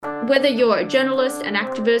Whether you're a journalist, an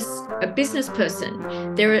activist, a business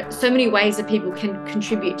person, there are so many ways that people can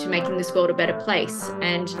contribute to making this world a better place.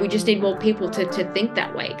 And we just need more people to think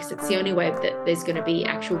that way, because it's the only way that there's going to be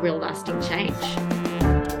actual, real, lasting change.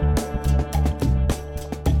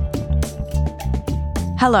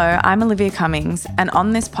 Hello, I'm Olivia Cummings, and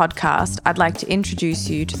on this podcast, I'd like to introduce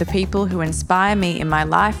you to the people who inspire me in my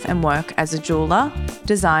life and work as a jeweller,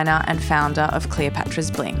 designer, and founder of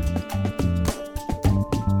Cleopatra's Bling.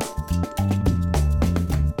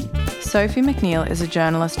 Sophie McNeil is a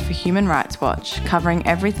journalist for Human Rights Watch, covering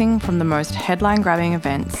everything from the most headline-grabbing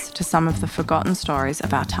events to some of the forgotten stories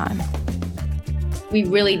of our time. We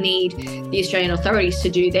really need the Australian authorities to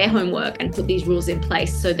do their homework and put these rules in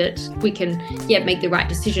place so that we can make the right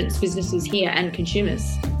decisions, businesses here and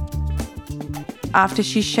consumers. After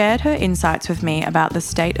she shared her insights with me about the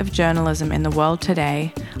state of journalism in the world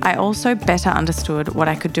today, I also better understood what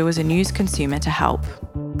I could do as a news consumer to help.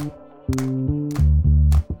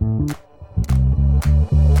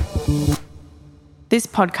 This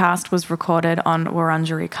podcast was recorded on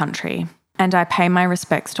Wurundjeri country, and I pay my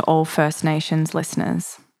respects to all First Nations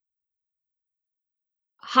listeners.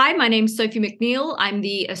 Hi, my name's Sophie McNeil. I'm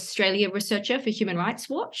the Australia researcher for Human Rights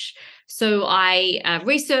Watch. So I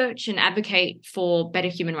research and advocate for better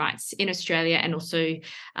human rights in Australia, and also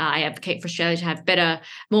I advocate for Australia to have better,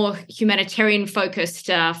 more humanitarian-focused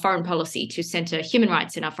foreign policy, to centre human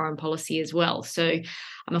rights in our foreign policy as well. So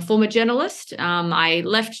I'm a former journalist. I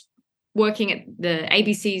left working at the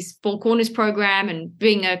ABC's Four Corners program and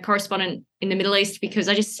being a correspondent in the Middle East because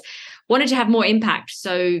I just wanted to have more impact.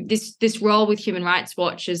 So this role with Human Rights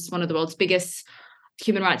Watch as one of the world's biggest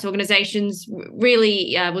human rights organizations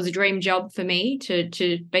really was a dream job for me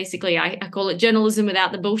to basically, I call it journalism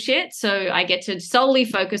without the bullshit. So I get to solely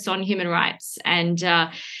focus on human rights and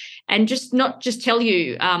just not just tell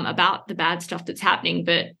you about the bad stuff that's happening,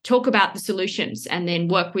 but talk about the solutions and then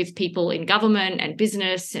work with people in government and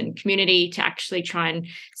business and community to actually try and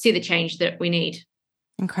see the change that we need.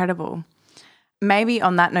 Incredible. Maybe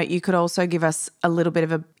on that note, you could also give us a little bit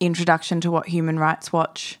of an introduction to what Human Rights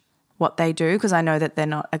Watch, what they do, because I know that they're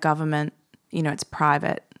not a government, it's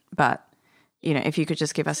private, but, if you could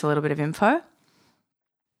just give us a little bit of info.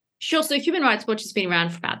 Sure. So Human Rights Watch has been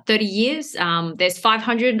around for about 30 years. There's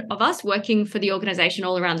 500 of us working for the organisation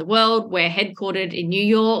all around the world. We're headquartered in New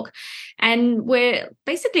York, and we're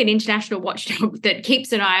basically an international watchdog that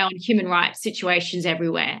keeps an eye on human rights situations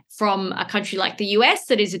everywhere, from a country like the US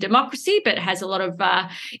that is a democracy but has a lot of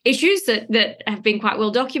issues that have been quite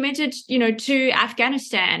well documented, to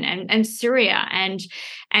Afghanistan and Syria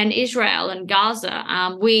and Israel and Gaza.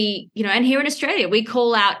 And here in Australia, we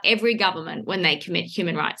call out every government when they commit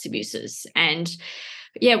human rights abuses. And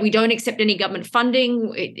we don't accept any government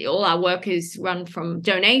funding. All our work is run from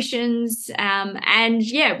donations.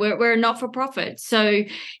 We're a not-for-profit. So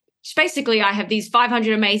basically, I have these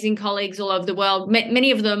 500 amazing colleagues all over the world.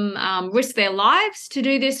 Many of them risk their lives to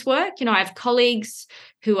do this work. I have colleagues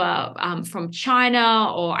who are from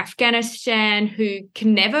China or Afghanistan who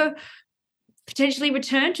can never potentially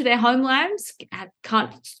return to their homelands,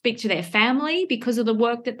 can't speak to their family because of the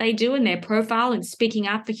work that they do and their profile and speaking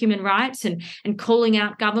up for human rights and calling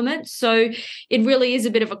out government. So it really is a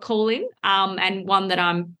bit of a calling and one that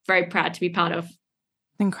I'm very proud to be part of.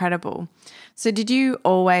 Incredible. So did you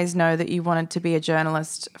always know that you wanted to be a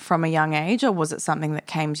journalist from a young age, or was it something that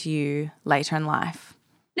came to you later in life?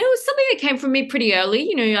 No, it was something that came from me pretty early.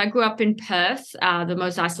 I grew up in Perth, the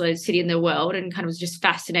most isolated city in the world, and kind of was just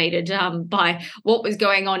fascinated by what was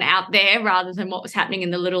going on out there rather than what was happening in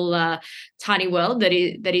the little tiny world that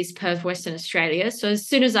is Perth, Western Australia. So as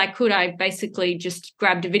soon as I could, I basically just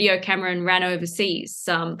grabbed a video camera and ran overseas.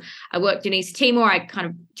 I worked in East Timor.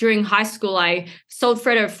 During high school, I sold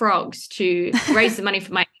Freddo frogs to raise the money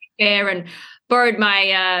for my hair and borrowed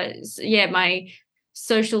my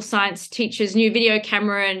social science teacher's new video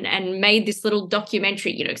camera and made this little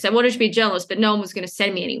documentary, because I wanted to be a journalist, but no one was going to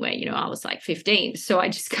send me anywhere. I was like 15. So I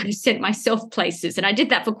just kind of sent myself places. And I did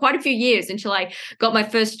that for quite a few years until I got my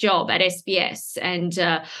first job at SBS. And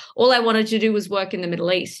all I wanted to do was work in the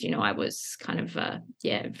Middle East. I was kind of,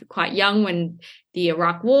 quite young when the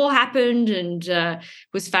Iraq War happened and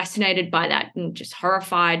was fascinated by that and just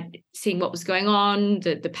horrified seeing what was going on,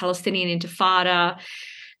 the Palestinian Intifada.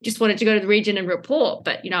 Just wanted to go to the region and report,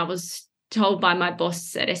 but I was told by my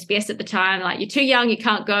boss at SBS at the time, like, you're too young, you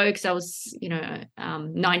can't go, because I was,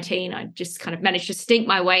 19. I just kind of managed to stink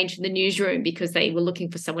my way into the newsroom because they were looking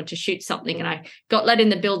for someone to shoot something, and I got let in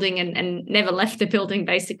the building and never left the building,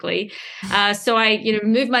 basically. So I,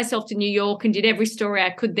 moved myself to New York and did every story I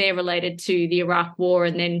could there related to the Iraq War,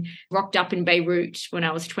 and then rocked up in Beirut when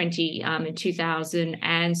I was 20 in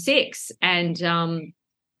 2006. And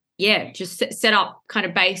just set up kind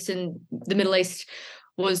of base in the Middle East.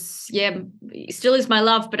 Was still is my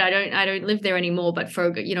love, but I don't live there anymore. But for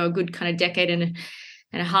a good kind of decade and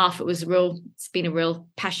a half, it's been a real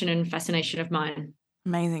passion and fascination of mine.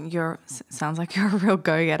 Amazing. Sounds like you're a real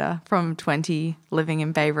go-getter from 20 living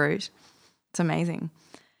in Beirut. It's amazing.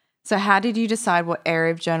 So how did you decide what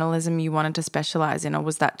area of journalism you wanted to specialize in, or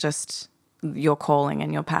was that just your calling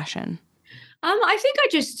and your passion? I think I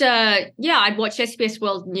just, I'd watch SBS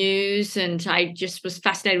World News, and I just was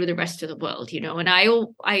fascinated with the rest of the world, and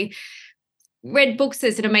I read books.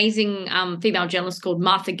 There's an amazing female journalist called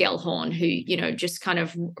Martha Gellhorn who, just kind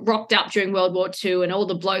of rocked up during World War II, and all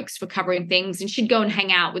the blokes were covering things, and she'd go and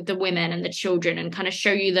hang out with the women and the children and kind of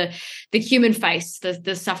show you the human face,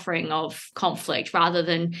 the suffering of conflict, rather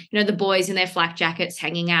than, the boys in their flak jackets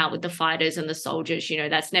hanging out with the fighters and the soldiers.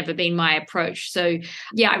 That's never been my approach. So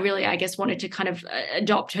I really, I guess, wanted to kind of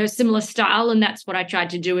adopt her similar style, and that's what I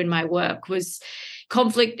tried to do in my work. Was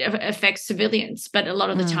conflict affects civilians, but a lot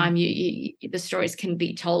of the time the stories can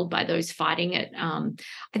be told by those fighting it. I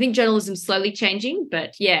think journalism's slowly changing,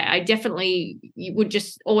 but I definitely would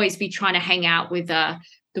just always be trying to hang out with the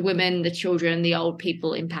women, the children, the old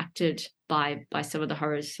people impacted by some of the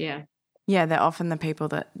horrors. Yeah, they're often the people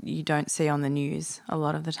that you don't see on the news a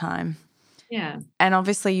lot of the time. Yeah. And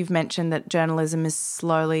obviously you've mentioned that journalism is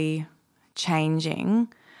slowly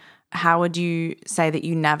changing. How would you say that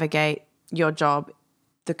you navigate your job,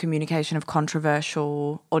 the communication of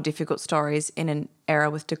controversial or difficult stories in an era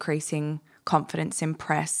with decreasing confidence in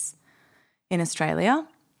press in Australia?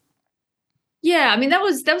 Yeah, I mean, that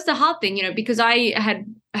was the hard thing, because I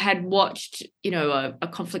had watched, a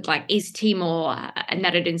conflict like East Timor, and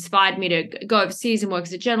that had inspired me to go overseas and work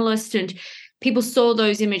as a journalist. And people saw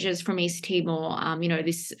those images from East Timor.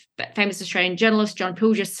 This famous Australian journalist, John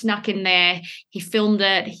Pilger, snuck in there. He filmed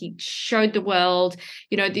it. He showed the world.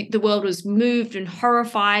 The world was moved and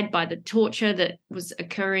horrified by the torture that was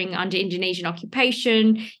occurring under Indonesian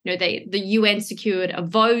occupation. The UN secured a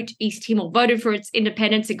vote. East Timor voted for its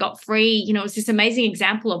independence. It got free. It was this amazing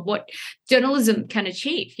example of what journalism can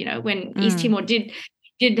achieve. When East Timor did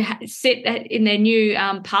sit in their new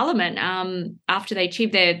parliament after they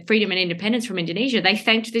achieved their freedom and independence from Indonesia, they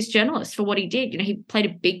thanked this journalist for what he did. He played a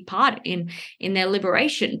big part in their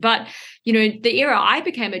liberation. But, the era I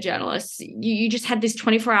became a journalist, you just had this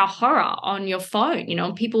 24-hour horror on your phone,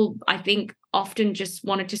 and people, I think, often just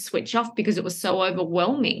wanted to switch off because it was so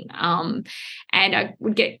overwhelming. And I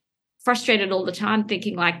would get frustrated all the time,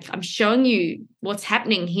 thinking, like, I'm showing you what's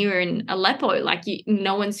happening here in Aleppo. Like,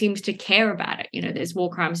 no one seems to care about it. There's war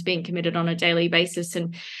crimes being committed on a daily basis.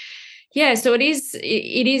 And so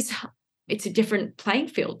it's a different playing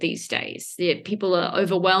field these days. People are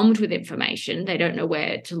overwhelmed with information. They don't know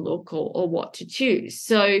where to look or what to choose.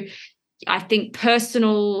 So I think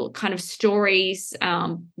personal kind of stories,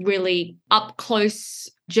 really up close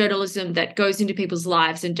journalism that goes into people's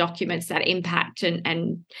lives and documents that impact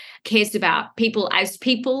and cares about people as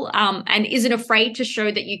people, and isn't afraid to show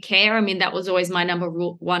that you care. I mean, that was always my number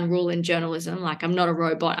one rule in journalism. Like, I'm not a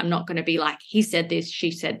robot. I'm not going to be like, he said this, she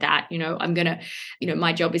said that. I'm going to,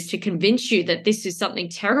 my job is to convince you that this is something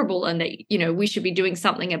terrible and that, we should be doing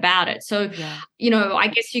something about it. So, I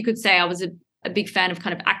guess you could say I was a big fan of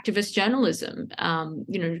kind of activist journalism,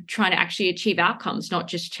 trying to actually achieve outcomes, not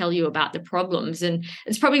just tell you about the problems. And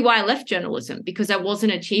it's probably why I left journalism, because I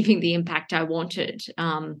wasn't achieving the impact I wanted.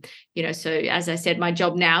 So as I said, my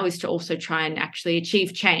job now is to also try and actually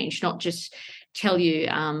achieve change, not just tell you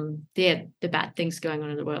the bad things going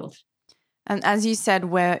on in the world. And as you said,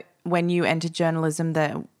 when you entered journalism,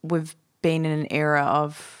 that we've been in an era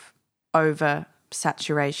of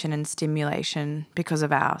oversaturation and stimulation because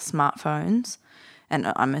of our smartphones.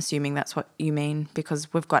 And I'm assuming that's what you mean,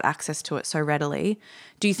 because we've got access to it so readily.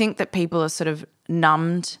 Do you think that people are sort of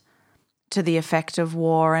numbed to the effect of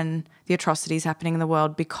war and the atrocities happening in the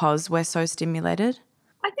world because we're so stimulated?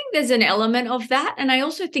 I think there's an element of that. And I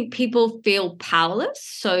also think people feel powerless.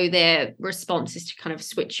 So their response is to kind of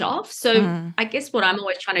switch off. So I guess what I'm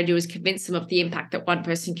always trying to do is convince them of the impact that one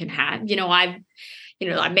person can have.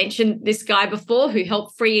 I mentioned this guy before who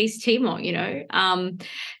helped free East Timor,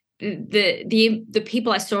 the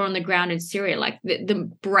people I saw on the ground in Syria, like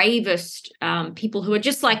the bravest people who are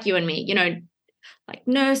just like you and me, like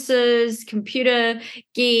nurses, computer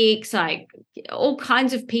geeks, like all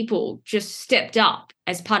kinds of people just stepped up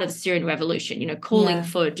as part of the Syrian revolution, calling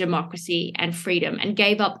for democracy and freedom, and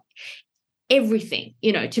gave up everything,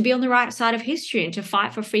 to be on the right side of history and to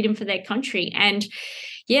fight for freedom for their country. And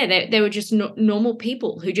they were just normal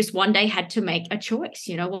people who just one day had to make a choice.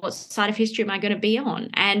 What side of history am I going to be on?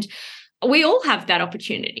 And we all have that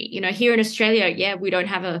opportunity. Here in Australia, we don't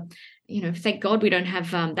have thank God we don't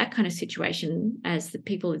have that kind of situation as the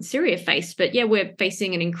people in Syria face. But we're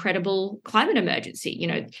facing an incredible climate emergency.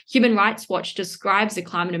 Human Rights Watch describes the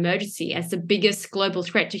climate emergency as the biggest global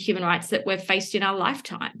threat to human rights that we've faced in our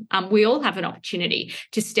lifetime. We all have an opportunity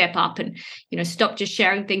to step up and, stop just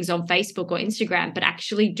sharing things on Facebook or Instagram, but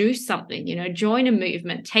actually do something, join a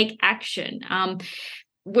movement, take action.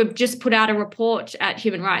 We've just put out a report at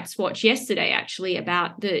Human Rights Watch yesterday, actually,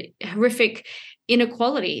 about the horrific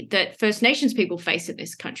inequality that First Nations people face in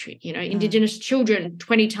this country. Indigenous children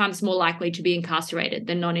 20 times more likely to be incarcerated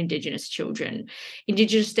than non-Indigenous children.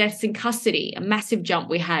 Indigenous deaths in custody, a massive jump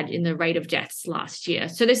we had in the rate of deaths last year.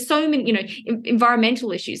 So there's so many,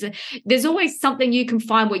 environmental issues. There's always something you can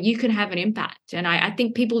find where you can have an impact. And I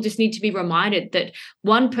think people just need to be reminded that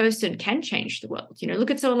one person can change the world.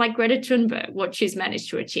 Look at someone like Greta Thunberg, what she's managed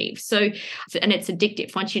to achieve. So, and it's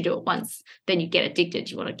addictive. Once you do it once, then you get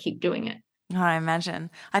addicted. You want to keep doing it. I imagine.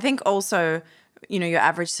 I think also, your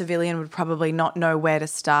average civilian would probably not know where to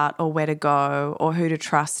start or where to go or who to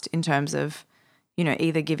trust in terms of,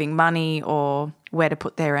 either giving money or where to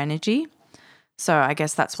put their energy. So I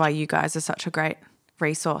guess that's why you guys are such a great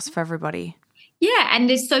resource for everybody. Yeah, and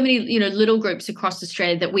there's so many, little groups across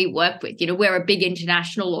Australia that we work with. We're a big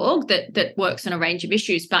international org that works on a range of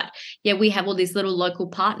issues, but we have all these little local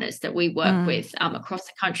partners that we work with across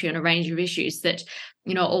the country on a range of issues that,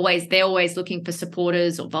 they're always looking for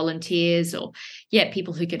supporters or volunteers or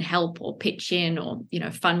people who can help or pitch in or,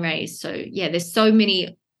 fundraise. So there's so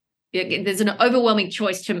many. There's an overwhelming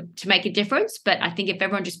choice to make a difference, but I think if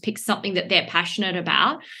everyone just picks something that they're passionate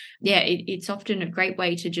about, it's often a great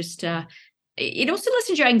way to just. It also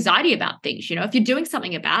lessens your anxiety about things. If you're doing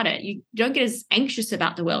something about it, you don't get as anxious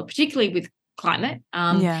about the world, particularly with climate.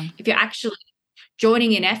 If you're actually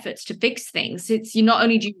joining in efforts to fix things, you not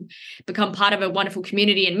only do you become part of a wonderful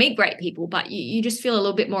community and meet great people, but you just feel a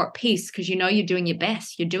little bit more at peace because you're doing your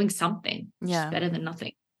best. You're doing something. Which is better than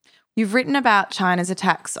nothing. You've written about China's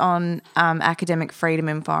attacks on academic freedom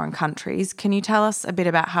in foreign countries. Can you tell us a bit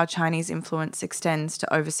about how Chinese influence extends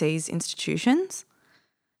to overseas institutions?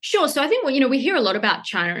 Sure. So I think, we hear a lot about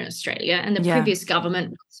China and Australia, and the previous government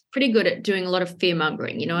was pretty good at doing a lot of fear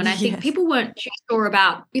mongering, and I think people weren't too sure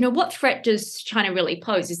about, what threat does China really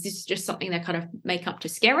pose? Is this just something they kind of make up to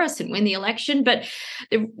scare us and win the election? But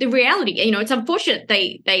the reality, it's unfortunate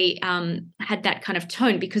they had that kind of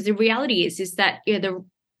tone, because the reality is that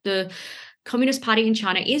the Communist Party in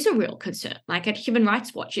China is a real concern. Like at Human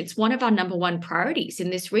Rights Watch, it's one of our number one priorities in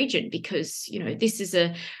this region because, this is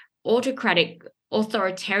a autocratic,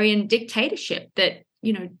 authoritarian dictatorship that,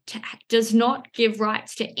 does not give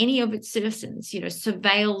rights to any of its citizens,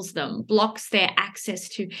 surveils them, blocks their access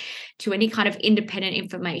to any kind of independent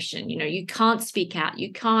information. You can't speak out.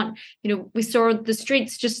 You can't, we saw the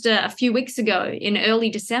streets just a few weeks ago in early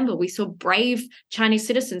December, we saw brave Chinese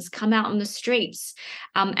citizens come out on the streets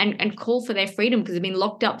and call for their freedom because they've been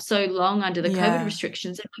locked up so long under the COVID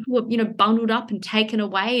restrictions. And people were, bundled up and taken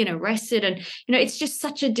away and arrested. And, it's just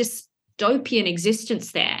such a dystopian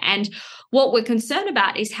existence there. And what we're concerned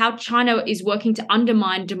about is how China is working to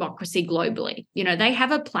undermine democracy globally. They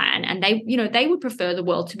have a plan, and they would prefer the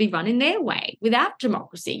world to be run in their way without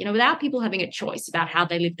democracy, without people having a choice about how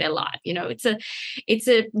they live their life. It's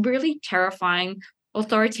a really terrifying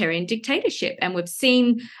authoritarian dictatorship. And we've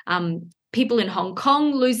seen people in Hong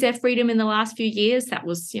Kong lose their freedom in the last few years. That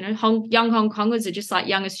was, young Hong Kongers are just like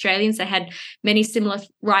young Australians. They had many similar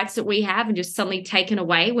rights that we have and just suddenly taken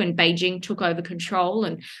away when Beijing took over control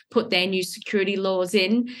and put their new security laws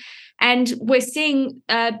in. And we're seeing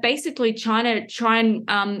basically China try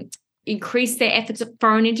and increase their efforts at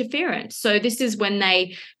foreign interference. So this is when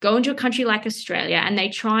they go into a country like Australia and they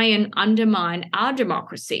try and undermine our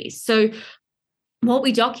democracy. So what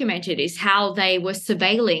we documented is how they were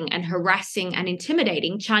surveilling and harassing and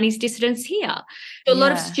intimidating Chinese dissidents here. So a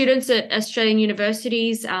lot of students at Australian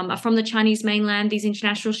universities are from the Chinese mainland, these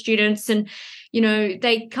international students. And,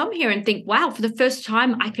 they come here and think, wow, for the first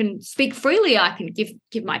time I can speak freely. I can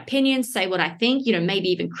give my opinions, say what I think, maybe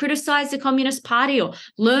even criticize the Communist Party or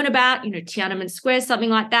learn about, Tiananmen Square, something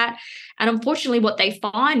like that. And unfortunately, what they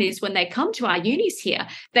find is when they come to our unis here,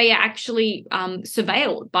 they are actually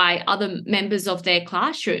surveilled by other members of their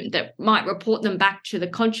classroom that might report them back to the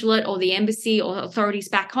consulate or the embassy or authorities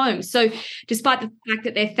back home. So despite the fact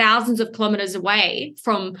that they're thousands of kilometers away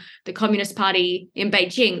from the Communist Party in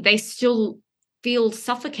Beijing, they still feel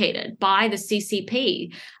suffocated by the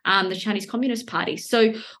CCP, the Chinese Communist Party.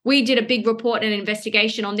 So we did a big report and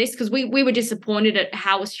investigation on this because we were disappointed at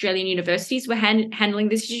how Australian universities were handling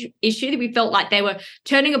this issue. We felt like they were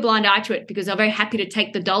turning a blind eye to it because they're very happy to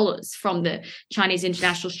take the dollars from the Chinese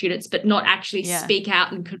international students, but not actually speak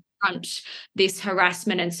out and confront this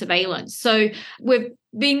harassment and surveillance. So we've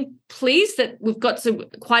been pleased that we've got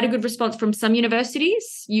quite a good response from some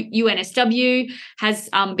universities. UNSW has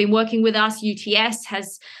been working with us. UTS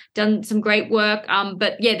has done some great work.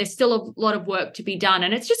 But yeah, there's still a lot of work to be done.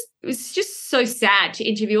 And it's just so sad to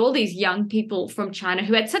interview all these young people from China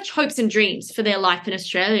who had such hopes and dreams for their life in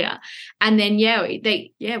Australia. And then,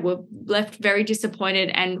 they were left very disappointed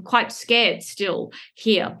and quite scared still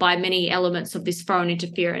here by many elements of this foreign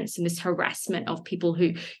interference and this harassment of people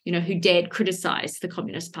who dared criticize the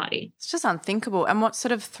Communist Party. It's just unthinkable. And what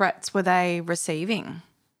sort of threats were they receiving?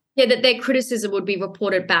 Yeah, that their criticism would be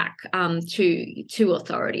reported back to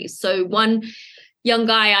authorities. So one young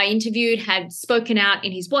guy I interviewed had spoken out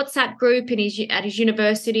in his WhatsApp group at his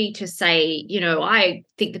university to say, I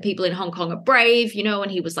think the people in Hong Kong are brave,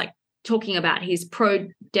 and he was like talking about his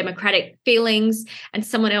pro-democratic feelings, and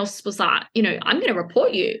someone else was like, I'm going to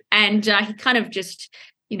report you. And he kind of just,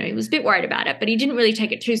 he was a bit worried about it, but he didn't really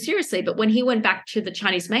take it too seriously. But when he went back to the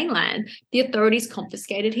Chinese mainland, the authorities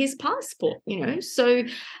confiscated his passport, So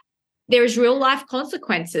there is real life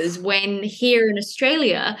consequences when here in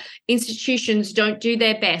Australia, institutions don't do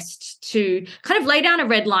their best to kind of lay down a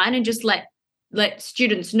red line and just let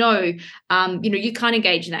students know, you can't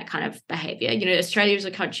engage in that kind of behavior. Australia is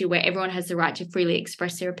a country where everyone has the right to freely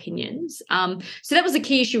express their opinions. So that was a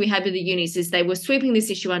key issue we had with the unis, is they were sweeping this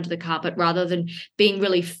issue under the carpet rather than being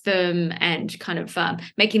really firm and kind of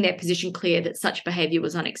making their position clear that such behavior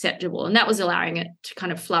was unacceptable. And that was allowing it to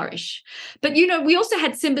kind of flourish. But, we also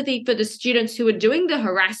had sympathy for the students who were doing the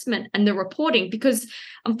harassment and the reporting, because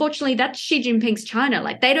unfortunately, that's Xi Jinping's China.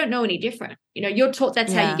 Like, they don't know any different. You're taught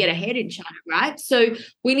that's how you get ahead in China, right? So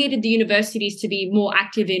we needed the universities to be more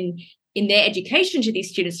active in their education to these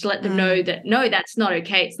students, to let them know that, no, that's not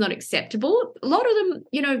okay. It's not acceptable. A lot of them,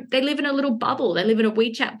 they live in a little bubble. They live in a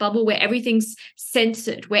WeChat bubble where everything's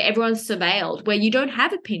censored, where everyone's surveilled, where you don't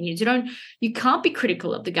have opinions. You can't be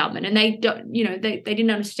critical of the government. And they don't, they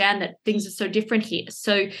didn't understand that things are so different here.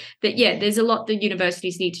 So that, there's a lot that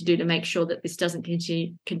universities need to do to make sure that this doesn't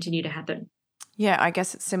continue to happen. Yeah, I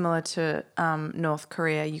guess it's similar to North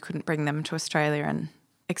Korea. You couldn't bring them to Australia and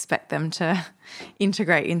expect them to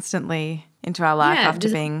integrate instantly into our life after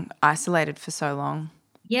being isolated for so long.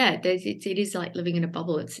 Yeah, it is like living in a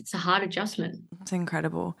bubble. It's a hard adjustment. It's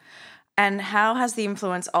incredible. And how has the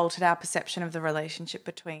influence altered our perception of the relationship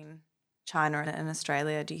between China and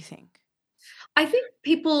Australia, do you think? I think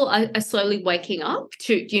people are slowly waking up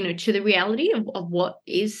to the reality of what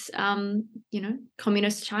is,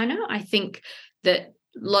 communist China. I think that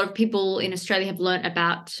a lot of people in Australia have learnt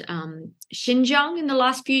about Xinjiang in the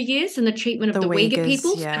last few years and the treatment of the Uyghur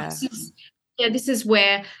people. Yeah. This is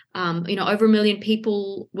where, over 1 million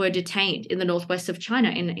people were detained in the northwest of China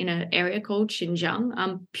in an area called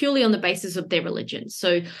Xinjiang, purely on the basis of their religion.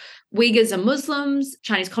 So Uyghurs are Muslims.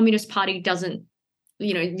 Chinese Communist Party doesn't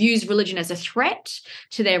views religion as a threat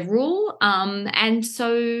to their rule. And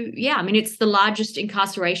so, it's the largest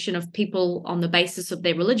incarceration of people on the basis of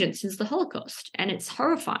their religion since the Holocaust. And it's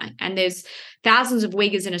horrifying. And there's thousands of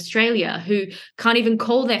Uyghurs in Australia who can't even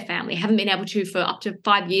call their family, haven't been able to for up to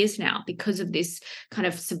 5 years now because of this kind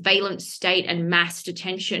of surveillance state and mass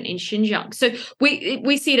detention in Xinjiang. So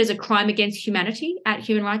we see it as a crime against humanity at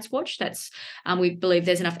Human Rights Watch. That's we believe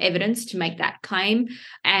there's enough evidence to make that claim.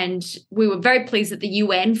 And we were very pleased that the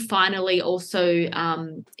UN finally also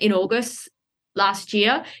in August last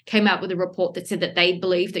year came out with a report that said that they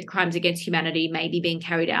believe that crimes against humanity may be being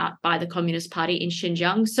carried out by the Communist Party in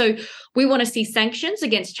Xinjiang. So we want to see sanctions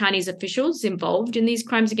against Chinese officials involved in these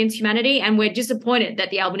crimes against humanity. And we're disappointed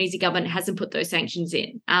that the Albanese government hasn't put those sanctions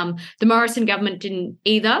in. The Morrison government didn't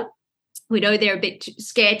either. We know they're a bit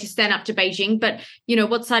scared to stand up to Beijing, but,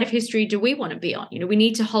 what side of history do we want to be on? We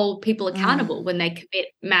need to hold people accountable when they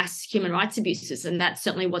commit mass human rights abuses. And that's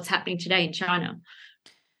certainly what's happening today in China.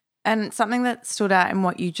 And something that stood out in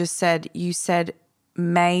what you just said, you said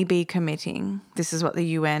may be committing. This is what the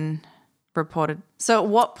UN reported. So at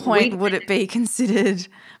what point would it be considered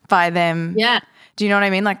by them? Yeah. Do you know what I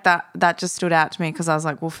mean? Like that just stood out to me because I was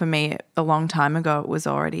like, well, for me, a long time ago, it was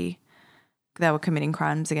already, they were committing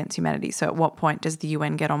crimes against humanity. So at what point does the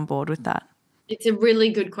UN get on board with that? It's a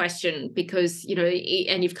really good question because,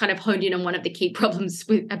 and you've kind of honed in on one of the key problems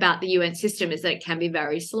about the UN system is that it can be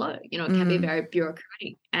very slow, it can be very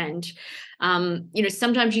bureaucratic. And,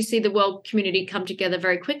 sometimes you see the world community come together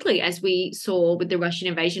very quickly, as we saw with the Russian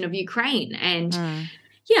invasion of Ukraine. And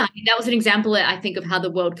yeah, that was an example, I think, of how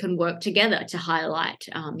the world can work together to highlight,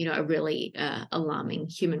 a really alarming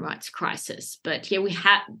human rights crisis. But yeah, we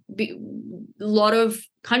have a lot of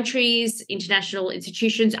countries, international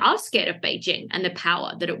institutions are scared of Beijing and the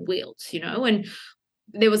power that it wields, and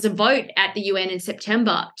there was a vote at the UN in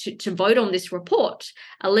September to vote on this report,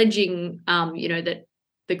 alleging, that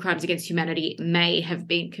the crimes against humanity may have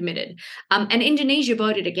been committed. And Indonesia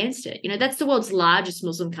voted against it. That's the world's largest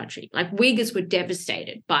Muslim country. Like, Uyghurs were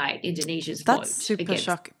devastated by Indonesia's vote. That's super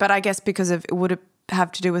shocking. But I guess because of, would it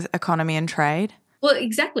have to do with economy and trade? Well,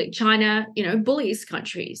 exactly. China, bullies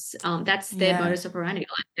countries. That's their modus operandi.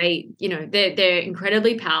 Like they're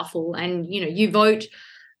incredibly powerful, and you vote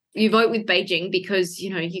with Beijing because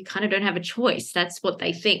you kind of don't have a choice. That's what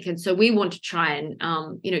they think. And so we want to try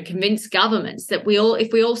and convince governments that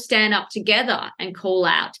if we all stand up together and call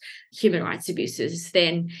out human rights abuses,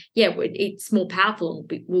 then it's more powerful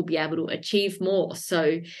and we'll be able to achieve more.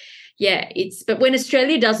 So but when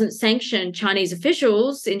Australia doesn't sanction Chinese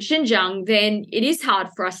officials in Xinjiang, then it is hard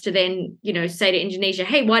for us to then, say to Indonesia,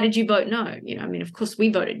 hey, why did you vote no? Of course we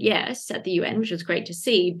voted yes at the UN, which was great to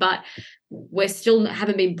see, but we're still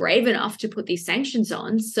haven't been brave enough to put these sanctions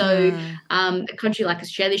on. So a country like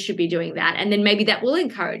Australia should be doing that. And then maybe that will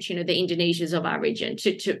encourage, the Indonesians of our region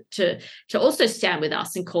to also stand with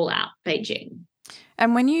us and call out Beijing.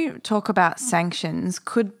 And when you talk about sanctions,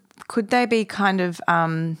 could they be kind of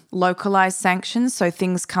localized sanctions, so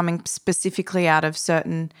things coming specifically out of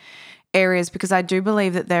certain areas? Because I do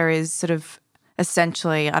believe that there is sort of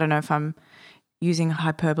essentially, I don't know if I'm using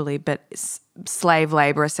hyperbole, but slave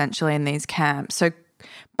labor essentially in these camps. So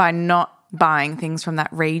by not buying things from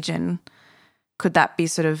that region, could that be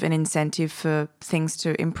sort of an incentive for things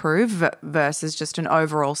to improve versus just an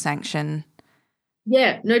overall sanction?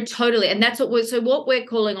 Yeah, no, totally. And that's what what we're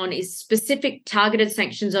calling on is specific targeted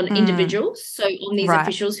sanctions on individuals. So on these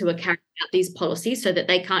officials who are carrying out these policies so that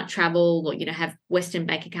they can't travel or, have Western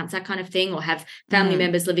bank accounts, that kind of thing, or have family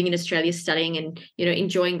members living in Australia studying and,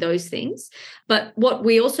 enjoying those things. But what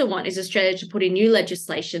we also want is Australia to put in new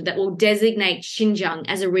legislation that will designate Xinjiang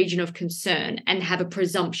as a region of concern and have a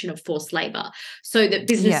presumption of forced labor so that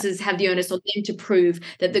businesses have the onus on them to prove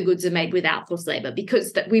that the goods are made without forced labor,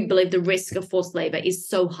 because that we believe the risk of forced labor is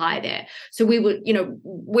so high there. So we would,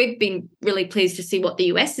 we've been really pleased to see what the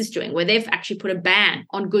US is doing, where they've actually put a ban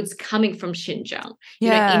on goods coming from Xinjiang,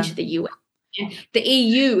 into the US. The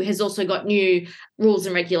EU has also got new rules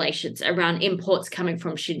and regulations around imports coming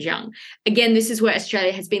from Xinjiang. Again, this is where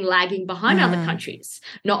Australia has been lagging behind other countries.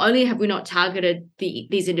 Not only have we not targeted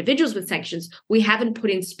these individuals with sanctions, we haven't put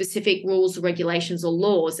in specific rules, regulations, or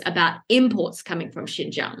laws about imports coming from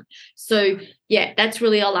Xinjiang. So, that's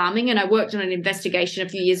really alarming. And I worked on an investigation a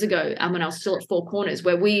few years ago when I was still at Four Corners,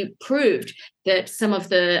 where we proved that some of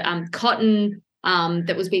the cotton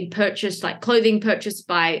that was being purchased, like clothing purchased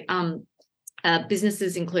by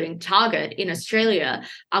businesses, including Target in Australia,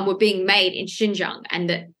 were being made in Xinjiang, and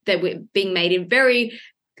that they were being made in very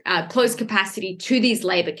close capacity to these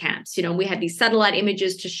labor camps. We had these satellite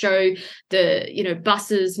images to show the,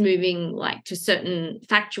 buses moving like to certain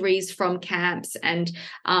factories from camps. And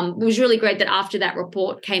it was really great that after that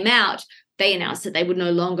report came out, they announced that they would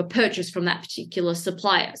no longer purchase from that particular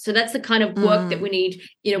supplier. So that's the kind of work that we need.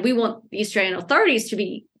 We want the Australian authorities to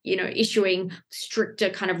be, issuing stricter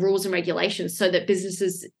kind of rules and regulations so that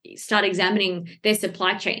businesses start examining their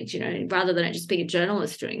supply chains, rather than it just being a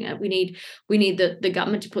journalist doing it. We need the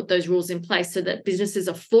government to put those rules in place so that businesses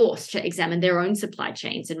are forced to examine their own supply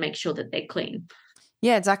chains and make sure that they're clean.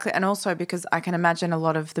 Yeah, exactly. And also because I can imagine a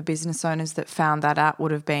lot of the business owners that found that out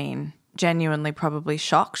would have been genuinely probably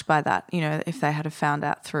shocked by that, if they had found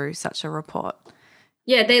out through such a report.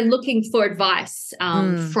 Yeah, they're looking for advice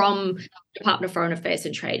from Department of Foreign Affairs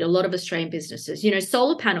and Trade, a lot of Australian businesses.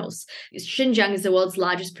 Solar panels. Xinjiang is the world's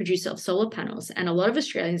largest producer of solar panels, and a lot of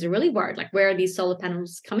Australians are really worried, like, where are these solar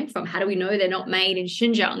panels coming from? How do we know they're not made in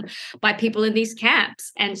Xinjiang by people in these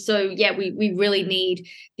camps? And so, we really need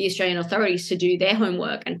the Australian authorities to do their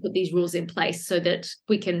homework and put these rules in place so that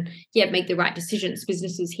we can, make the right decisions,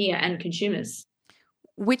 businesses here and consumers.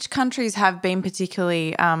 Which countries have been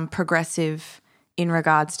particularly progressive in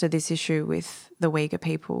regards to this issue with the Uyghur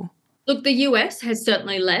people? Look, the US has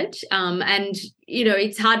certainly led. And,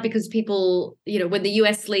 it's hard because people, when the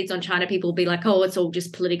US leads on China, people will be like, oh, it's all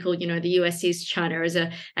just political. The US sees China as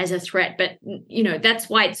a threat. But, that's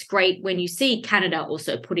why it's great when you see Canada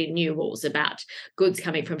also put in new rules about goods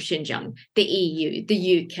coming from Xinjiang, the EU,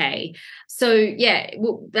 the UK. So,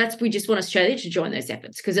 we just want Australia to join those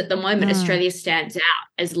efforts, because at the moment, Australia stands out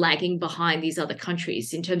as lagging behind these other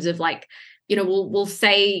countries in terms of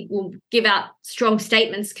we'll give out strong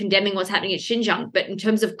statements condemning what's happening at Xinjiang, but in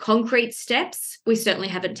terms of concrete steps, we certainly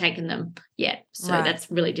haven't taken them yet. So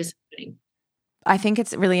That's really disappointing. I think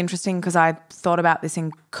it's really interesting because I thought about this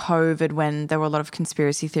in COVID when there were a lot of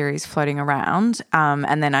conspiracy theories floating around.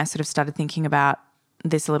 And then I sort of started thinking about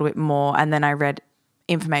this a little bit more. And then I read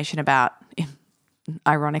information about,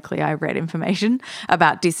 ironically, I read information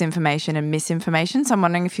about disinformation and misinformation. So I'm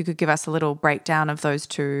wondering if you could give us a little breakdown of those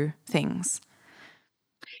two things.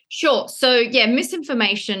 Sure. So,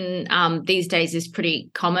 misinformation these days is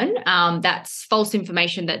pretty common. That's false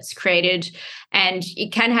information that's created, and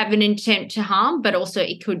it can have an intent to harm, but also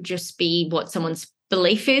it could just be what someone's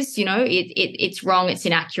belief is. It's wrong, it's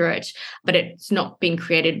inaccurate, but it's not been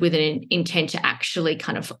created with an intent to actually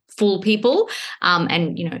kind of fool people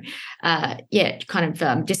and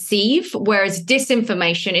deceive. Whereas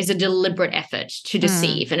disinformation is a deliberate effort to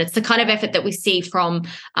deceive, and it's the kind of effort that we see from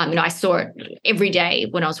I saw it every day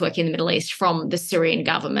when I was working in the Middle East, from the Syrian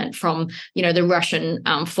government, from the Russian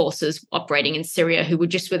forces operating in Syria, who would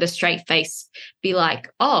just with a straight face be like,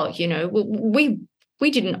 oh, we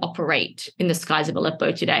didn't operate in the skies of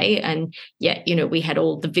Aleppo today. And yet, we had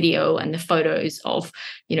all the video and the photos of,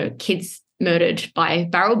 kids murdered by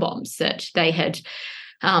barrel bombs that they had,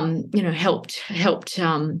 helped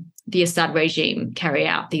the Assad regime carry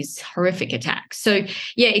out these horrific attacks. So,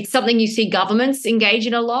 it's something you see governments engage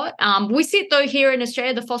in a lot. We see it, though, here in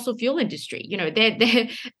Australia, the fossil fuel industry.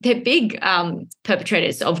 They're big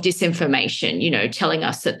perpetrators of disinformation, telling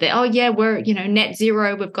us that we're, net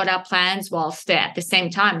zero, we've got our plans, whilst they're at the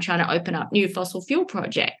same time trying to open up new fossil fuel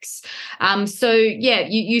projects. You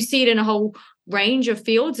see it in a whole range of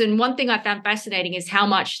fields. And one thing I found fascinating is how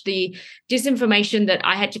much the disinformation that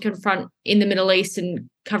I had to confront in the Middle East and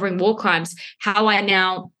covering war crimes, how I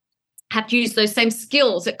now have to use those same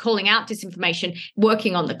skills at calling out disinformation,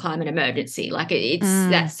 working on the climate emergency. Like it's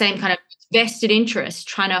that same kind of vested interest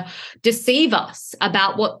trying to deceive us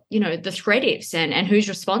about what, the threat is and who's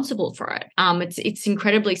responsible for it. It's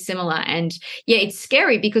incredibly similar. And it's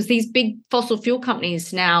scary because these big fossil fuel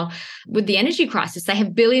companies now, with the energy crisis, they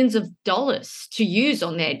have billions of dollars to use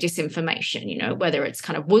on their disinformation, whether it's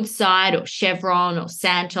kind of Woodside or Chevron or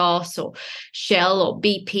Santos or Shell or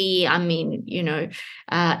BP. I mean,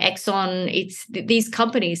 Exxon, these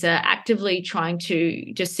companies are actively trying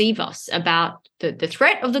to deceive us about the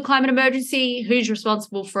threat of the climate emergency, who's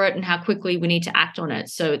responsible for it, and how quickly we need to act on it.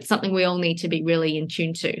 So it's something we all need to be really in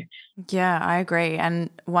tune to. Yeah, I agree. And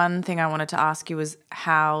one thing I wanted to ask you was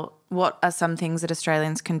what are some things that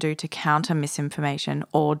Australians can do to counter misinformation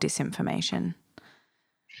or disinformation?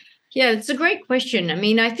 Yeah, it's a great question. I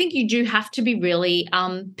mean, I think you do have to be really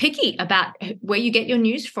picky about where you get your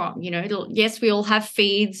news from. Yes, we all have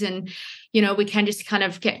feeds and, we can just kind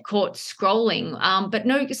of get caught scrolling. But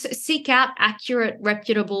no, seek out accurate,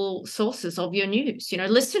 reputable sources of your news.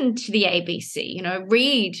 Listen to the ABC,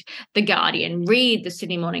 read The Guardian, read the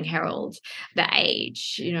Sydney Morning Herald, The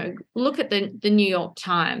Age, look at the New York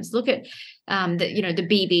Times, look at the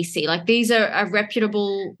BBC. Like these are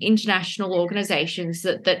reputable international organizations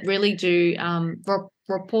that really do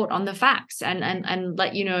report on the facts and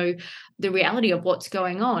let you know the reality of what's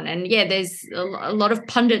going on. And there's a lot of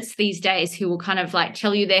pundits these days who will kind of like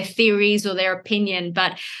tell you their theories or their opinion,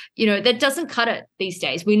 but that doesn't cut it these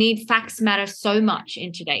days. We need facts matter so much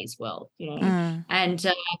in today's world, and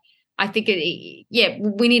I think we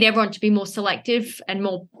need everyone to be more selective and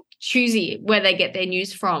more choosy where they get their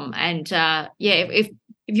news from. And if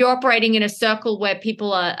you're operating in a circle where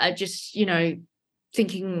people are just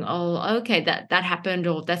thinking, oh, okay, that happened,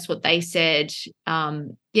 or that's what they said,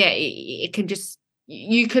 it can just,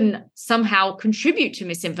 you can somehow contribute to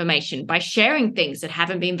misinformation by sharing things that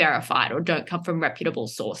haven't been verified or don't come from reputable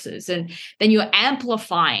sources, and then you're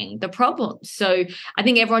amplifying the problem. So I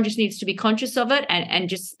think everyone just needs to be conscious of it and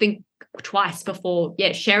just think twice before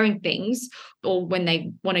sharing things, or when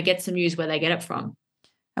they want to get some news, where they get it from.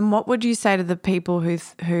 And what would you say to the people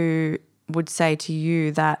who would say to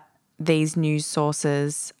you that these news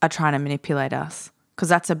sources are trying to manipulate us? Because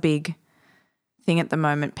that's a big thing at the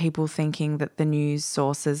moment, people thinking that the news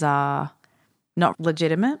sources are not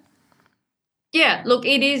legitimate. Yeah, look,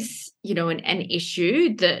 it is, an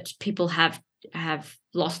issue that people have have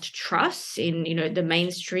lost trust in, the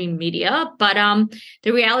mainstream media. But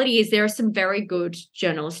the reality is there are some very good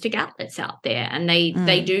journalistic outlets out there, and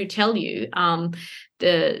they do tell you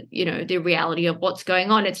the reality of what's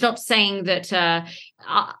going on. It's not saying that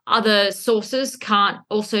other sources can't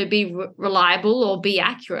also be reliable or be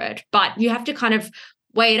accurate, but you have to kind of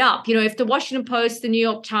weigh it up. If the Washington Post, the New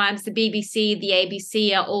York Times, the BBC, the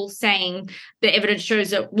ABC are all saying the evidence shows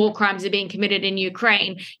that war crimes are being committed in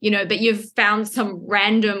Ukraine, but you've found some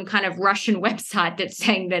random kind of Russian website that's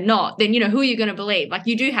saying they're not, then, who are you going to believe? Like,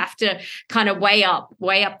 you do have to kind of weigh up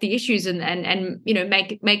the issues and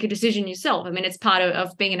make a decision yourself. I mean, it's part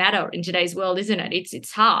of being an adult in today's world, isn't it?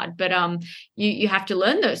 It's hard, but you have to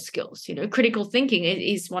learn those skills. Critical thinking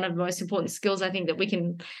is one of the most important skills I think that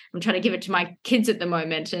I'm trying to give it to my kids at the moment.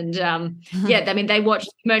 And I mean, they watch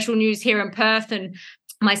commercial news here in Perth, and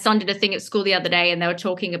my son did a thing at school the other day, and they were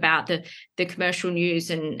talking about the commercial news,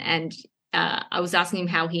 and I was asking him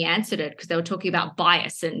how he answered it, because they were talking about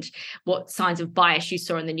bias and what signs of bias you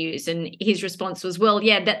saw in the news. And his response was, well,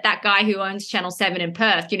 yeah, that guy who owns Channel 7 in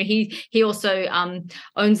Perth, he also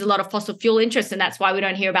owns a lot of fossil fuel interests, and that's why we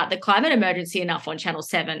don't hear about the climate emergency enough on Channel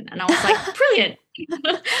 7. And I was like, brilliant.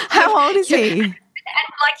 How old is he? And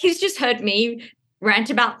he's just heard me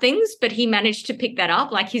rant about things, but he managed to pick that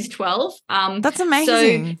up. He's 12. That's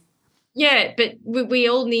amazing. So, but we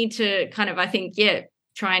all need to kind of, I think,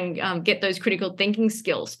 try and get those critical thinking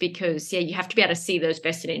skills, because you have to be able to see those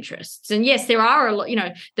vested interests. And yes, there are a lot,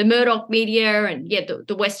 the Murdoch media, and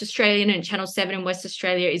the West Australian and Channel 7 in West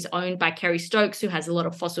Australia is owned by Kerry Stokes, who has a lot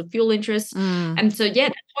of fossil fuel interests. And so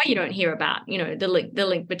that's why you don't hear about the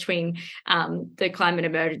link between the climate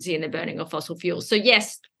emergency and the burning of fossil fuels. So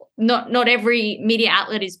yes, not every media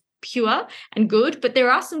outlet is pure and good, but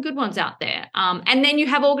there are some good ones out there. And then you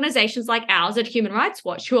have organizations like ours at Human Rights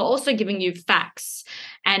Watch, who are also giving you facts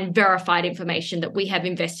and verified information that we have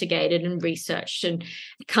investigated and researched and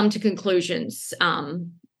come to conclusions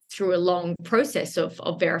through a long process of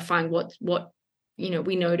verifying what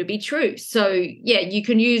we know to be true. So you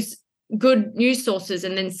can use good news sources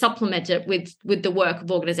and then supplement it with the work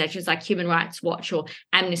of organizations like Human Rights Watch or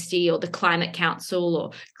Amnesty or the Climate Council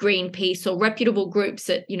or Greenpeace, or reputable groups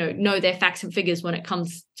that know their facts and figures when it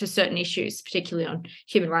comes to certain issues, particularly on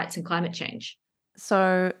human rights and climate change.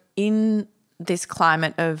 So in this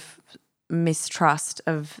climate of mistrust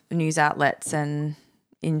of news outlets and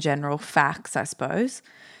in general facts, I suppose,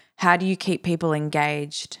 how do you keep people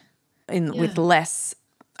engaged with less,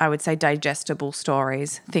 I would say, digestible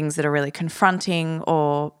stories, things that are really confronting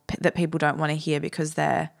or that people don't want to hear because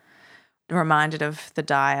they're reminded of the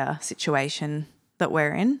dire situation that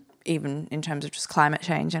we're in, even in terms of just climate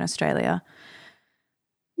change in Australia?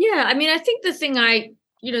 Yeah, I mean, I think the thing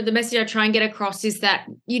the message I try and get across is that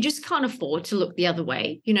you just can't afford to look the other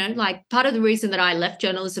way. Part of the reason that I left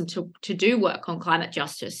journalism to do work on climate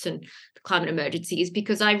justice and the climate emergency is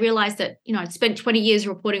because I realized that, I'd spent 20 years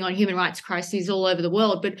reporting on human rights crises all over the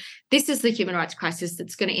world, but this is the human rights crisis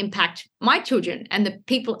that's going to impact my children and the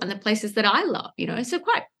people and the places that I love, so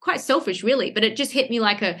quite selfish, really. But it just hit me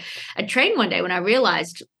like a train one day when I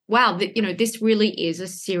realized, wow, that, this really is a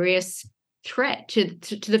serious threat to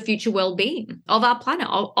the future well-being of our planet,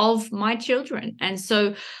 of my children. And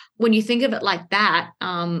so when you think of it like that,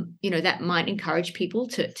 that might encourage people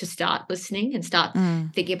to start listening and start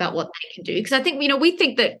thinking about what they can do. Because I think, we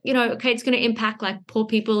think that, okay, it's going to impact like poor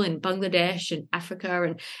people in Bangladesh and Africa.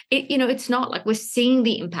 And it's not. Like, we're seeing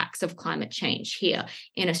the impacts of climate change here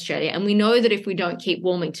in Australia. And we know that if we don't keep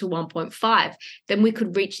warming to 1.5, then we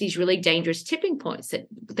could reach these really dangerous tipping points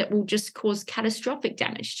that will just cause catastrophic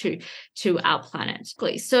damage to our planet.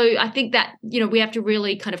 So I think that, we have to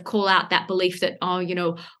really kind of call out that belief that,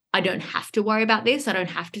 I don't have to worry about this. I don't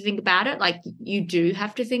have to think about it. Like, you do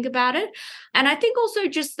have to think about it. And I think also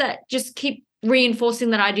just keep reinforcing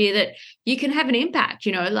that idea that you can have an impact,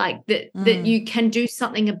 that you can do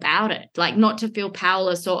something about it, like not to feel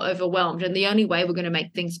powerless or overwhelmed. And the only way we're going to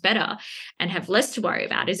make things better and have less to worry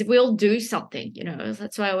about is if we all do something.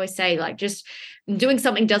 That's why I always say, like, just doing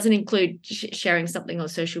something doesn't include sharing something on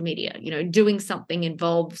social media. Doing something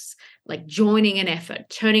involves like joining an effort,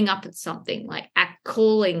 turning up at something, like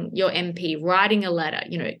calling your MP, writing a letter,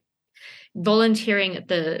 volunteering at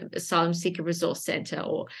the Asylum Seeker Resource Centre,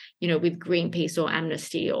 or, with Greenpeace or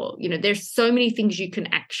Amnesty, or, there's so many things you can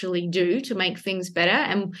actually do to make things better.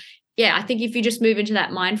 And I think if you just move into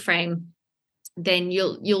that mind frame, then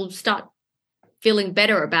you'll start feeling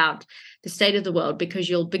better about the state of the world, because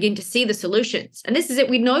you'll begin to see the solutions. And this is it.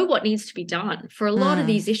 We know what needs to be done for a lot of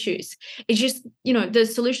these issues. It's just, the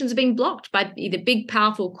solutions are being blocked by either big,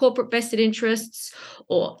 powerful corporate vested interests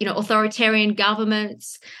or, authoritarian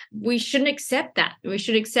governments. We shouldn't accept that. We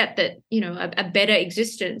should accept that, a better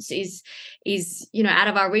existence is out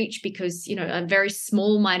of our reach because, a very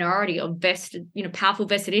small minority of vested, powerful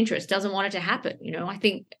vested interests doesn't want it to happen. I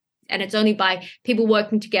think, and it's only by people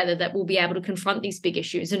working together that we'll be able to confront these big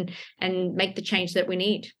issues and make the change that we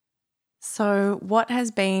need. So what has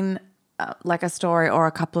been like a story or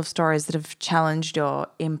a couple of stories that have challenged your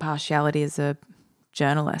impartiality as a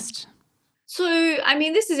journalist? So,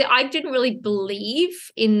 this is it. I didn't really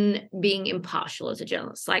believe in being impartial as a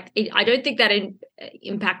journalist. I don't think that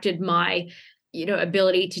impacted my,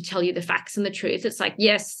 ability to tell you the facts and the truth. It's like,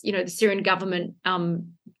 yes, the Syrian government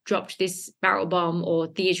dropped this barrel bomb, or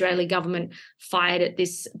the Israeli government fired at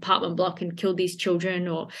this apartment block and killed these children,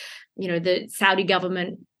 or, the Saudi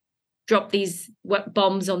government dropped these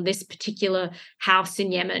bombs on this particular house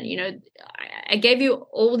in Yemen. I gave you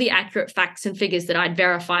all the accurate facts and figures that I'd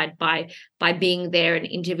verified by being there and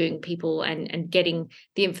interviewing people and getting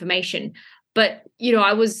the information. But,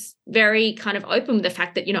 I was very kind of open with the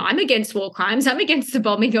fact that, I'm against war crimes. I'm against the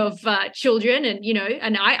bombing of children. And,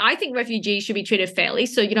 and I think refugees should be treated fairly.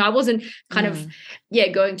 So, I wasn't kind of,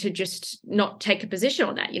 going to just not take a position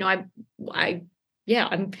on that. I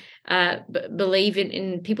believe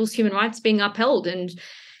in people's human rights being upheld. And,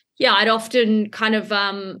 I'd often kind of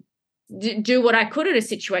do what I could in a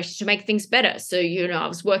situation to make things better. So, I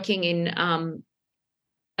was working in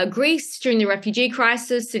Greece during the refugee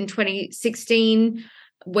crisis in 2016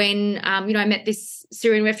 when, I met this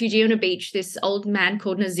Syrian refugee on a beach, this old man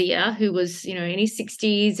called Nazir, who was, in his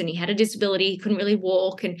 60s, and he had a disability. He couldn't really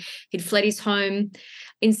walk, and he'd fled his home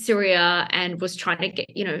in Syria and was trying to get,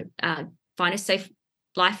 find a safe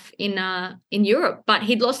life in Europe. But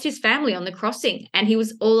he'd lost his family on the crossing, and he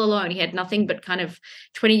was all alone. He had nothing but kind of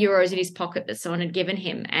 20 euros in his pocket that someone had given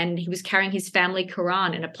him, and he was carrying his family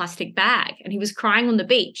Quran in a plastic bag, and he was crying on the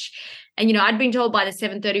beach. And, I'd been told by the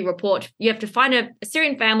 7:30 report, you have to find a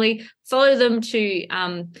Syrian family, follow them to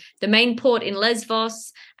the main port in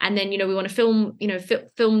Lesbos, and then, we want to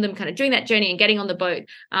film them kind of doing that journey and getting on the boat.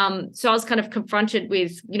 So I was kind of confronted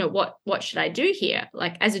with, what should I do here?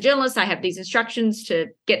 Like, as a journalist, I have these instructions to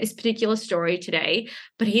get this particular story today,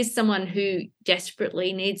 but here's someone who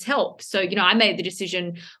desperately needs help. So, I made the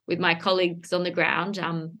decision with my colleagues on the ground,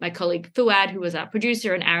 my colleague Fuad, who was our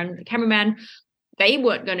producer, and Aaron, the cameraman. They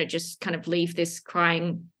weren't going to just kind of leave this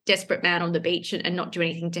crying, desperate man on the beach and not do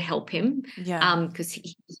anything to help him. Yeah. Because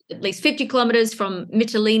he's at least 50 kilometers from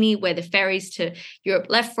Mytilene, where the ferries to Europe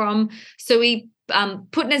left from. So we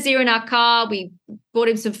put Nazir in our car. We bought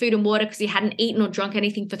him some food and water because he hadn't eaten or drunk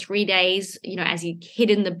anything for 3 days, as he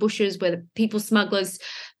hid in the bushes where the people smugglers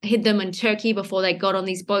hid them in Turkey before they got on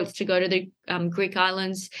these boats to go to the Greek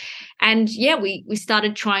islands. And we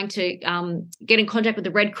started trying to get in contact with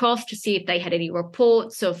the Red Cross to see if they had any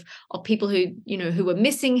reports of people who were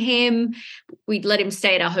missing him. We'd let him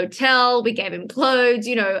stay at our hotel. We gave him clothes,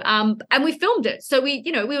 and we filmed it. So we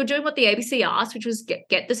were doing what the ABC asked, which was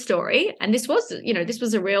get the story. And this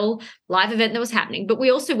was a real live event that was happening, but we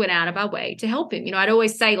also went out of our way to help him. I'd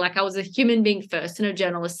always say, like, I was a human being first and a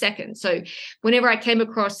journalist second. So whenever I came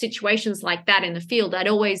across situations like that in the field, I'd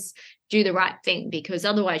always do the right thing, because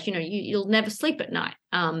otherwise, you'll never sleep at night.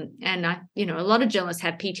 And a lot of journalists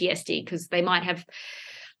have PTSD because they might have,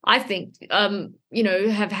 I think,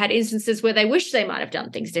 have had instances where they wish they might have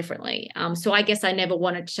done things differently. So I guess I never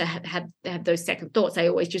wanted to have those second thoughts. I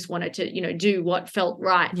always just wanted to, do what felt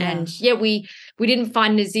right. Yeah. And we didn't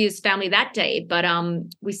find Nazir's family that day, but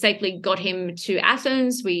we safely got him to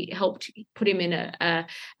Athens. We helped put him in a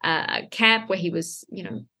camp where he was,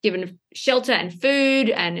 given shelter and food,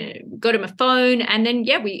 and got him a phone. And then,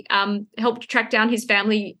 we helped track down his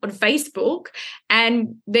family on Facebook,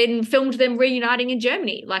 and then filmed them reuniting in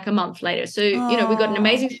Germany like a month later. So, we got an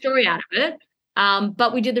amazing story out of it.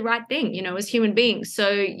 But we did the right thing, as human beings. So,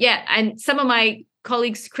 and some of my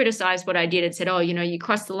colleagues criticized what I did and said, oh, you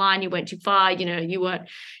crossed the line, you went too far,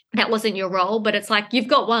 that wasn't your role. But it's like, you've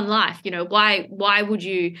got one life, why would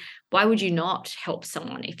you not help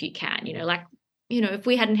someone if you can, if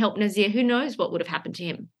we hadn't helped Nazir, who knows what would have happened to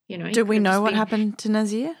him? Do we know what happened to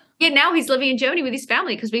Nazir? Yeah, now he's living in Germany with his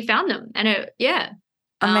family because we found them. And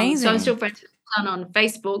amazing. So I'm still friends with him on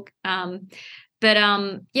Facebook. But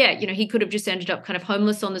he could have just ended up kind of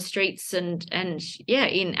homeless on the streets and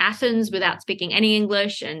in Athens without speaking any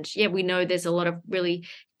English. And we know there's a lot of really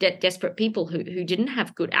desperate people who didn't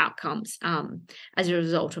have good outcomes as a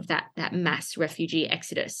result of that mass refugee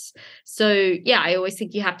exodus. So I always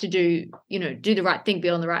think you have to do the right thing, be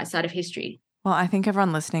on the right side of history. Well, I think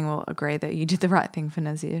everyone listening will agree that you did the right thing for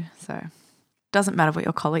Nazir. So it doesn't matter what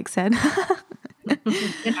your colleagues said.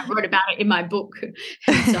 And I wrote about it in my book,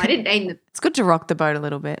 so I didn't name them. It's good to rock the boat a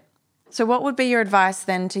little bit. So what would be your advice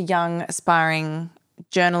then to young aspiring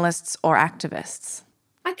journalists or activists?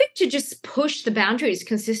 I think to just push the boundaries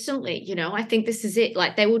consistently. I think this is it.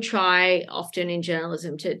 Like, they will try often in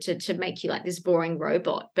journalism to make you like this boring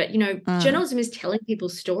robot, but journalism is telling people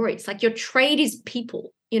stories. Like, your trade is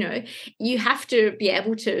people. You have to be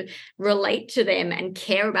able to relate to them and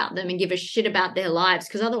care about them and give a shit about their lives,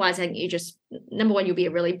 because otherwise I think you just, number one, you'll be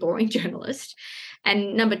a really boring journalist,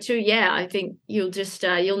 and number two, I think you'll just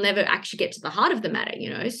you'll never actually get to the heart of the matter.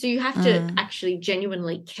 So you have to actually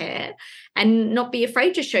genuinely care and not be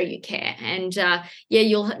afraid to show you care. And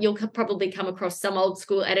you'll probably come across some old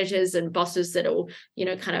school editors and bosses that'll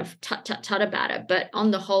kind of tut about it, but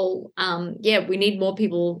on the whole, we need more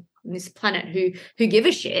people on this planet who give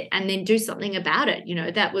a shit and then do something about it.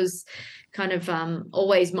 That was kind of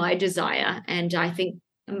always my desire, and I think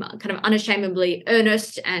I'm kind of unashamedly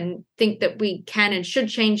earnest and think that we can and should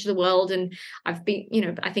change the world. And I've been,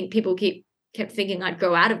 I think people kept thinking I'd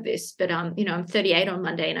grow out of this, but I'm 38 on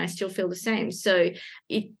Monday and I still feel the same. So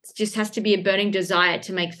it just has to be a burning desire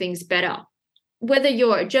to make things better. Whether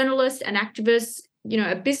you're a journalist, an activist,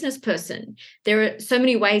 a business person, there are so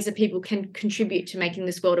many ways that people can contribute to making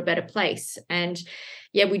this world a better place. And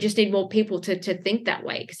we just need more people to think that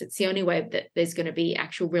way, because it's the only way that there's going to be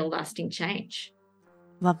actual real lasting change.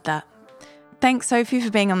 Love that. Thanks, Sophie,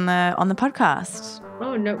 for being on the podcast.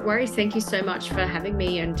 Oh, no worries. Thank you so much for having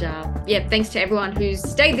me. And thanks to everyone who's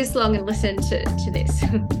stayed this long and listened to this.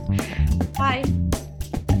 Bye.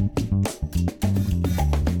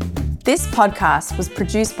 This podcast was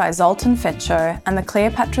produced by Zoltan Fecho and the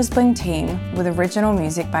Cleopatra's Bling team, with original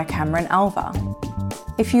music by Cameron Alva.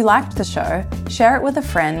 If you liked the show, share it with a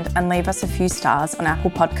friend and leave us a few stars on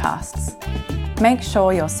Apple Podcasts. Make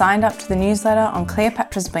sure you're signed up to the newsletter on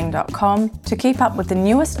cleopatrasbling.com to keep up with the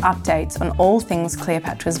newest updates on all things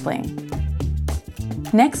Cleopatra's Bling.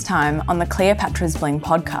 Next time on the Cleopatra's Bling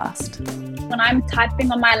podcast. When I'm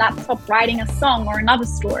typing on my laptop writing a song or another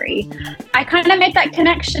story, I kind of made that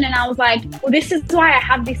connection, and I was like, well, this is why I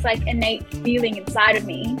have this like innate feeling inside of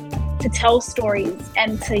me to tell stories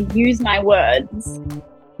and to use my words.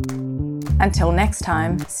 Until next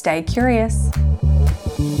time, stay curious.